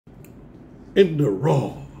in the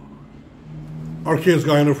raw. RK's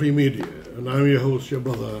Guyana Free Media, and I'm your host, your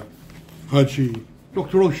brother, Haji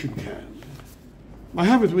Dr. Ocean Can. I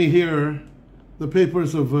have with me here the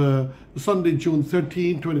papers of Sunday, June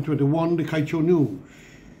 13, 2021, the Kaicho News,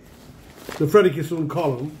 the Freddie Kissoon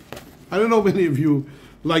column. I don't know how many of you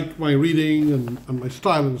like my reading and my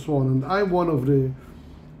style and so on, and I'm one of the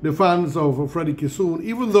fans of Freddie Kissoon,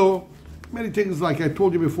 even though many things, like I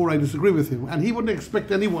told you before, I disagree with him, and he wouldn't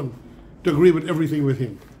expect anyone to agree with everything with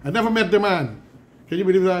him. I never met the man. Can you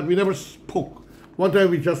believe that? We never spoke. One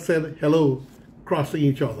time we just said hello, crossing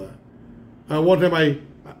each other. One time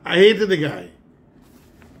I hated the guy,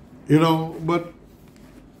 you know, but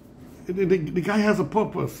the guy has a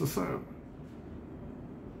purpose to serve.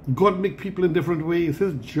 God make people in different ways.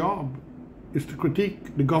 His job is to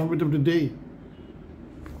critique the government of the day,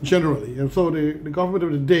 generally. And so the government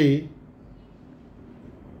of the day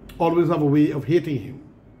always have a way of hating him.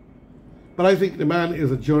 But I think the man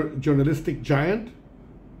is a journalistic giant.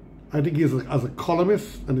 I think he's as a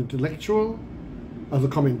columnist, an intellectual, as a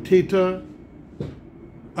commentator,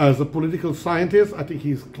 as a political scientist, I think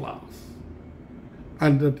he's class.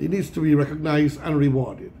 And that he needs to be recognized and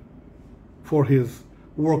rewarded for his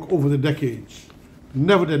work over the decades,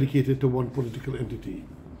 never dedicated to one political entity.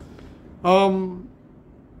 In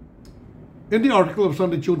the article of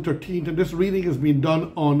Sunday, June 13th, and this reading has been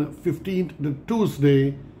done on 15th, the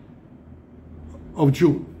Tuesday of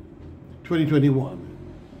June 2021.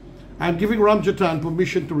 I'm giving Ramjatan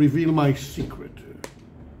permission to reveal my secret.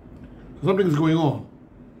 Something's going on.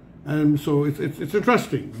 And so it's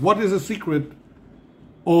interesting. What is the secret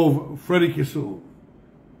of Freddie Kissoon?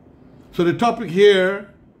 So the topic here,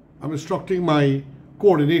 I'm instructing my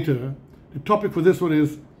coordinator, the topic for this one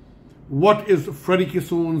is, what is Freddie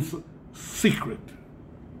Kissoon's secret?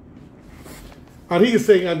 And he is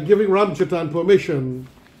saying, I'm giving Ramjatan permission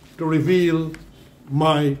to reveal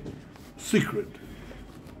my secret.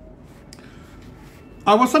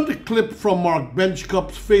 I was sent a clip from Mark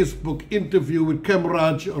Benchcup's Facebook interview with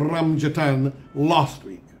Kemraj Ramjatan last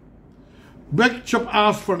week. Benchcup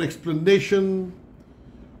asked for an explanation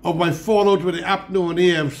of my fallout with the APNO and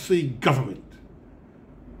AFC government.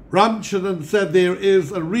 Ramjatan said there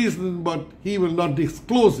is a reason, but he will not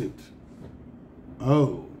disclose it.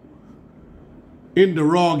 Oh, in the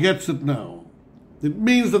raw gets it now. It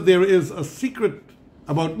means that there is a secret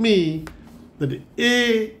about me that the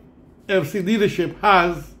AFC leadership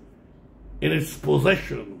has in its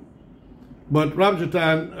possession. But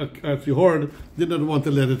Ramjatan, as you heard, did not want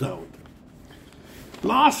to let it out.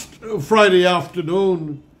 Last Friday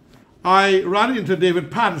afternoon, I ran into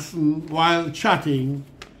David Patterson while chatting.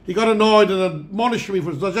 He got annoyed and admonished me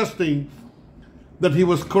for suggesting that he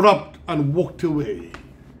was corrupt and walked away.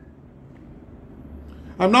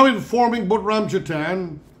 I'm now informing both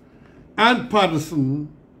Ramjatan and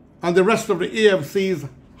Patterson and the rest of the AFC's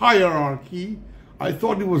hierarchy. I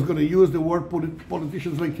thought he was going to use the word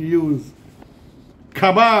politicians like to use,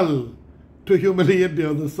 cabal, to humiliate the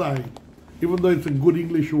other side, even though it's a good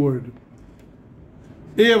English word.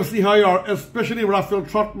 AFC hierarchy, especially Raphael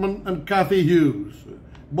Trotman and Kathy Hughes.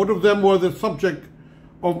 Both of them were the subject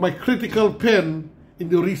of my critical pen in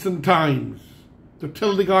the recent times to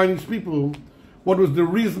tell the Guyanese people what was the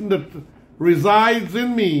reason that resides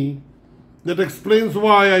in me that explains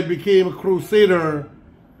why I became a crusader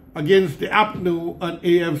against the APNO and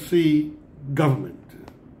AFC government.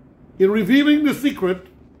 In revealing the secret,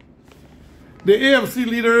 the AFC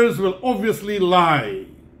leaders will obviously lie.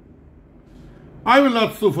 I will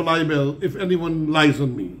not sue for libel if anyone lies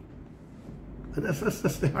on me. And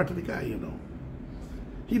that's the heart of the guy, you know.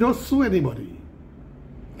 He don't sue anybody,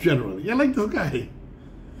 generally. I like this guy.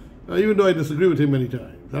 Even though I disagree with him many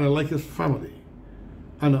times. And I like his family.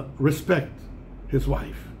 And I respect his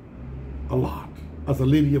wife a lot as a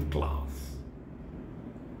lady of class.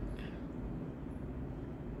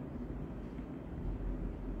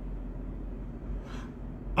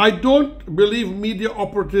 I don't believe media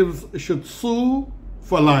operatives should sue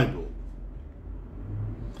for libel.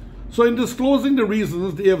 So in disclosing the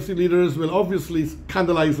reasons, the AFC leaders will obviously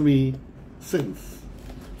scandalize me since.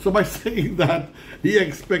 So by saying that, he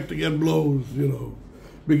expects to get blows, you know,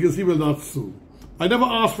 because he will not sue. I never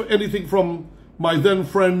asked for anything from my then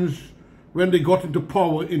friends when they got into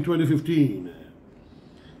power in 2015.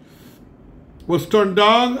 Was turned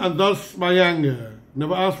down, and thus my anger.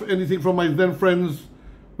 Never asked for anything from my then friends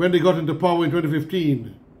when they got into power in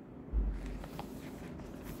 2015.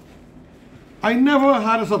 I never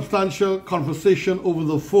had a substantial conversation over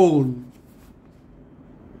the phone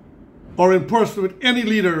or in person with any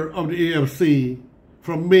leader of the AFC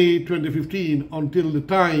from May 2015 until the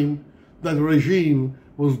time that the regime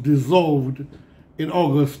was dissolved in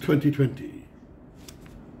August 2020.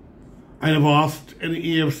 I never asked any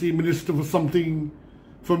AFC minister for something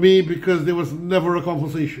for me because there was never a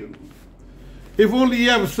conversation. If only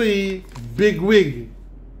AFC bigwig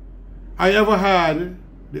I ever had,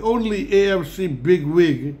 the only AFC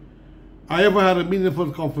bigwig I ever had a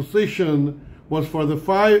meaningful conversation was for the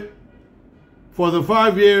 5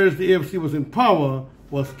 years the AFC was in power,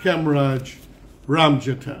 was Kemraj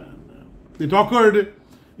Ramjatan. It occurred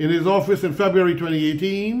in his office in February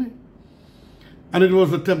 2018, and it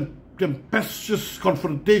was a tempestuous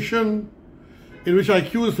confrontation in which I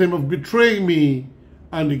accused him of betraying me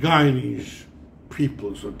and the Guyanese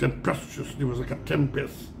people. So tempestuous, it was like a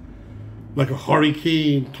tempest, like a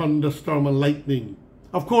hurricane, thunderstorm and lightning.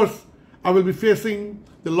 Of course, I will be facing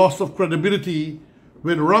the loss of credibility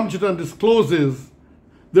when Ramjatan discloses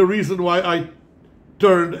the reason why I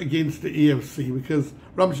turned against the AFC, because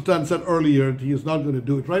Ramjatan said earlier that he is not going to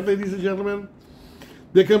do it. Right, ladies and gentlemen?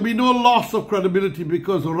 There can be no loss of credibility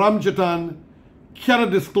because Ramjatan cannot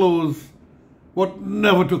disclose what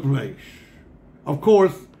never took place. Of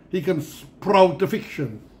course, he can sprout a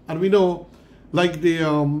fiction. And we know, like the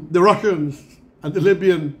Russians and the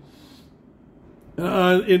Libyan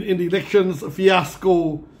in the elections, a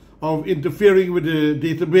fiasco of interfering with the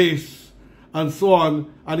database and so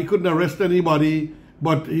on, and he couldn't arrest anybody,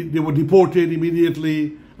 but they were deported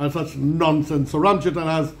immediately and such nonsense. So Ramjatan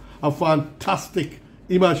has a fantastic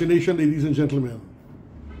imagination, ladies and gentlemen.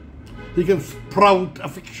 He can sprout a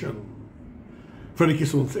fiction, Freddie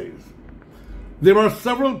Kissoon'S says. There are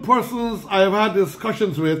several persons I have had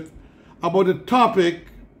discussions with about the topic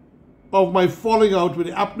of my falling out with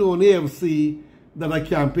the APNU and AFC that I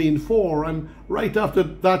campaigned for. And right after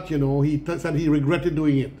that, you know, he said he regretted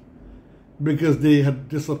doing it because they had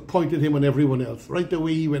disappointed him and everyone else. Right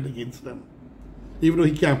away, he went against them, even though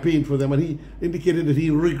he campaigned for them, and he indicated that he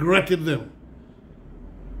regretted them.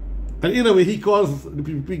 And in a way, he caused the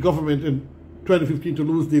PPP government in 2015 to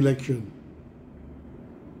lose the election.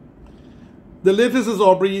 The latest is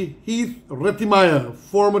Aubrey Heath Rettimaya,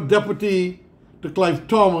 former deputy to Clive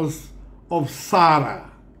Thomas of Sarah.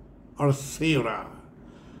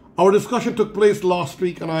 Our discussion took place last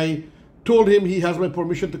week, and I told him he has my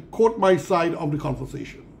permission to quote my side of the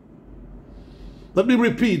conversation. Let me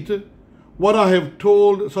repeat what I have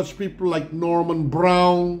told such people like Norman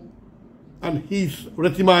Brown and Heath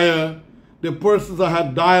Rettimaya, the persons I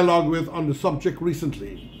had dialogue with on the subject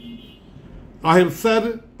recently. I have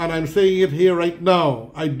said, and I'm saying it here right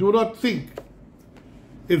now, I do not think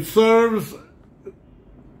it serves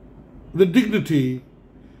the dignity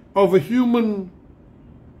of a human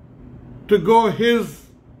to go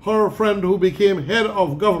her friend who became head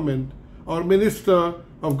of government or minister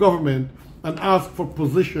of government and ask for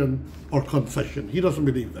position or concession. He doesn't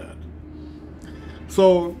believe that.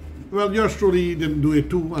 So, well, yours truly didn't do it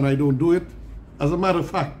too, and I don't do it. As a matter of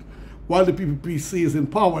fact, while the PPPC is in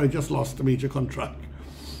power, I just lost a major contract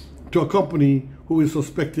to a company who is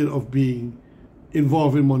suspected of being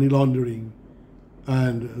involved in money laundering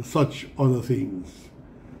and such other things,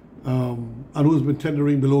 and who's been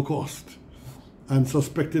tendering below cost and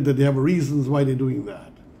suspected that they have reasons why they're doing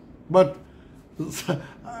that. But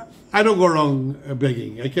I don't go around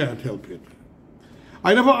begging. I can't help it.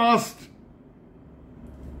 I never asked.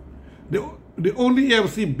 The only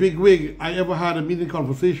AFC bigwig I ever had a meeting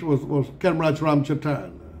conversation was Kemraj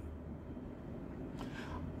Ramjatan.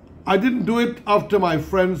 I didn't do it after my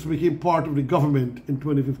friends became part of the government in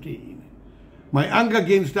 2015. My anger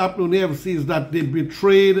against the APNU and AFC is that they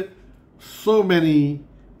betrayed so many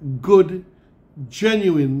good,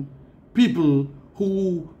 genuine people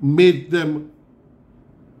who made them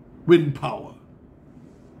win power.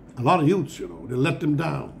 A lot of youths, you know, they let them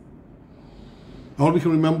down. All we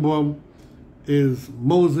can remember is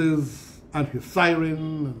Moses and his siren,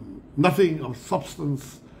 and nothing of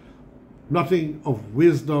substance, nothing of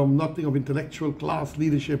wisdom, nothing of intellectual class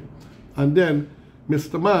leadership. And then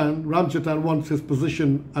Mr. Man, Ramjatan, wants his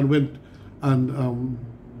position and went and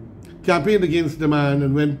campaigned against the man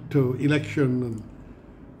and went to election and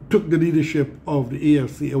took the leadership of the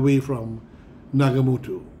AFC away from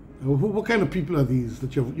Nagamutu. What kind of people are these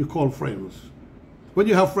that you call friends? When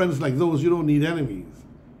you have friends like those, you don't need enemies.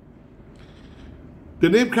 The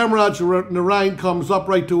name Kemraj Narayan comes up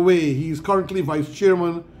right away. He is currently vice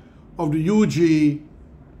chairman of the UG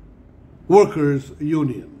Workers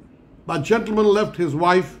Union. That gentleman left his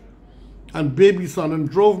wife and baby son and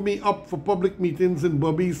drove me up for public meetings in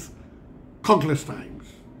Berbice countless times.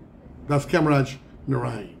 That's Kemraj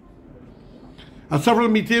Narayan. At several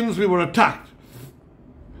meetings, we were attacked.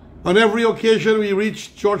 On every occasion, we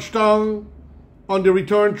reached Georgetown on the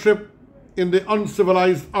return trip in the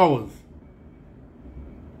uncivilized hours,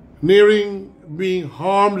 nearing being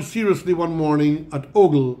harmed seriously one morning at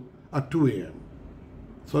Ogle at 2 a.m.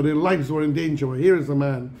 So their lives were in danger. Here is a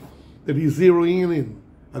man that he's zeroing in,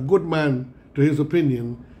 a good man to his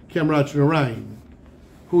opinion, Kamraj Narayan,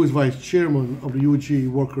 who is vice chairman of the UG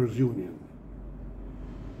Workers Union.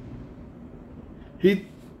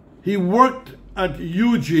 He worked at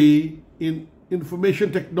UG in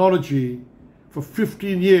information technology for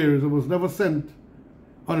 15 years and was never sent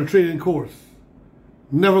on a training course,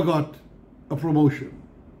 never got a promotion.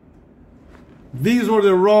 These were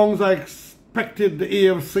the wrongs I expected the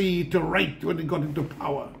AFC to right when they got into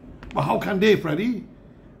power. But how can they, Freddie?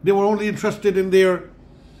 They were only interested in their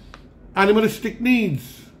animalistic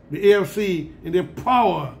needs, the AFC, in their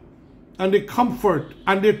power and their comfort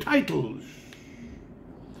and their titles.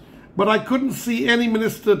 But I couldn't see any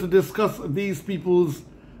minister to discuss these people's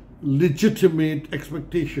legitimate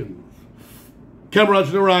expectations.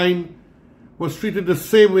 Kamraj Narayan was treated the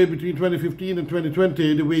same way between 2015 and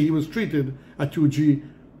 2020, the way he was treated at UG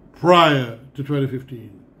prior to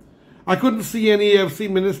 2015. I couldn't see any AFC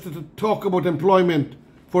minister to talk about employment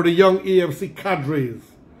for the young AFC cadres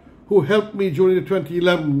who helped me during the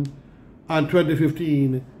 2011 and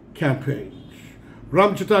 2015 campaigns.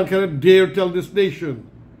 Ramchatan cannot dare tell this nation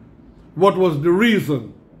what was the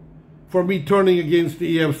reason for me turning against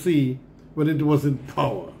the AFC when it was in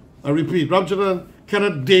power. I repeat, Ramchatan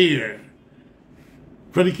cannot dare.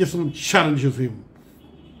 Freddie Kissoon'S challenges him.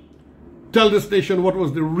 Tell this nation what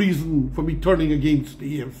was the reason for me turning against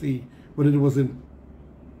the AFC when it was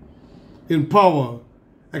in power,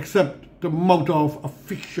 except to mouth off a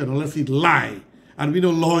fiction unless he'd lie. And we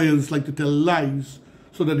know lawyers like to tell lies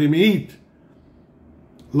so that they may eat.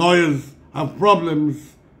 Lawyers have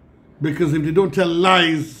problems because if they don't tell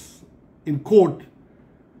lies in court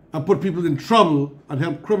and put people in trouble and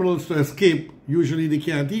help criminals to escape, usually they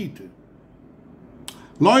can't eat.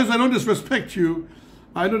 Lawyers, I don't disrespect you.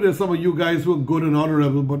 I know there's some of you guys who are good and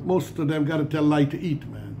honorable, but most of them got to tell lie to eat,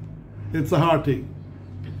 man. It's a hard thing.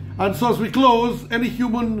 And so as we close, any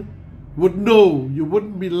human would know you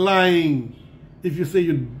wouldn't be lying if you say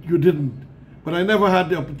you didn't. But I never had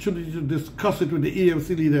the opportunity to discuss it with the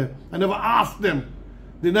AFC leader. I never asked them.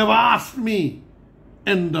 They never asked me.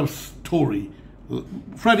 End of story.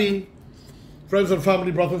 Freddie, friends and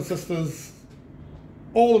family, brothers and sisters,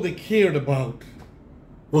 all they cared about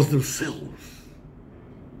was themselves.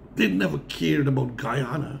 They never cared about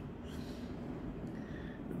Guyana.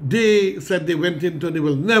 They said they went into, they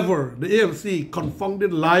will never, the AFC,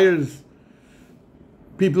 confounded liars,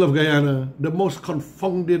 people of Guyana, the most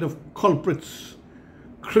confounded of culprits,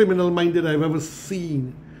 criminal-minded I've ever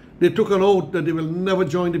seen. They took an oath that they will never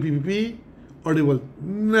join the PPP or they will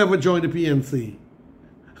never join the PNC.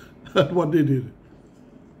 That's what they did.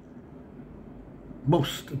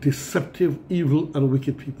 Most deceptive, evil, and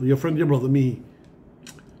wicked people. Your friend, your brother, me,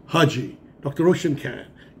 Haji, Dr. Roshan Khan,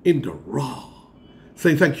 in the raw.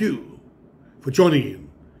 Say thank you for joining in,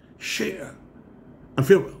 share, and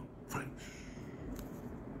farewell.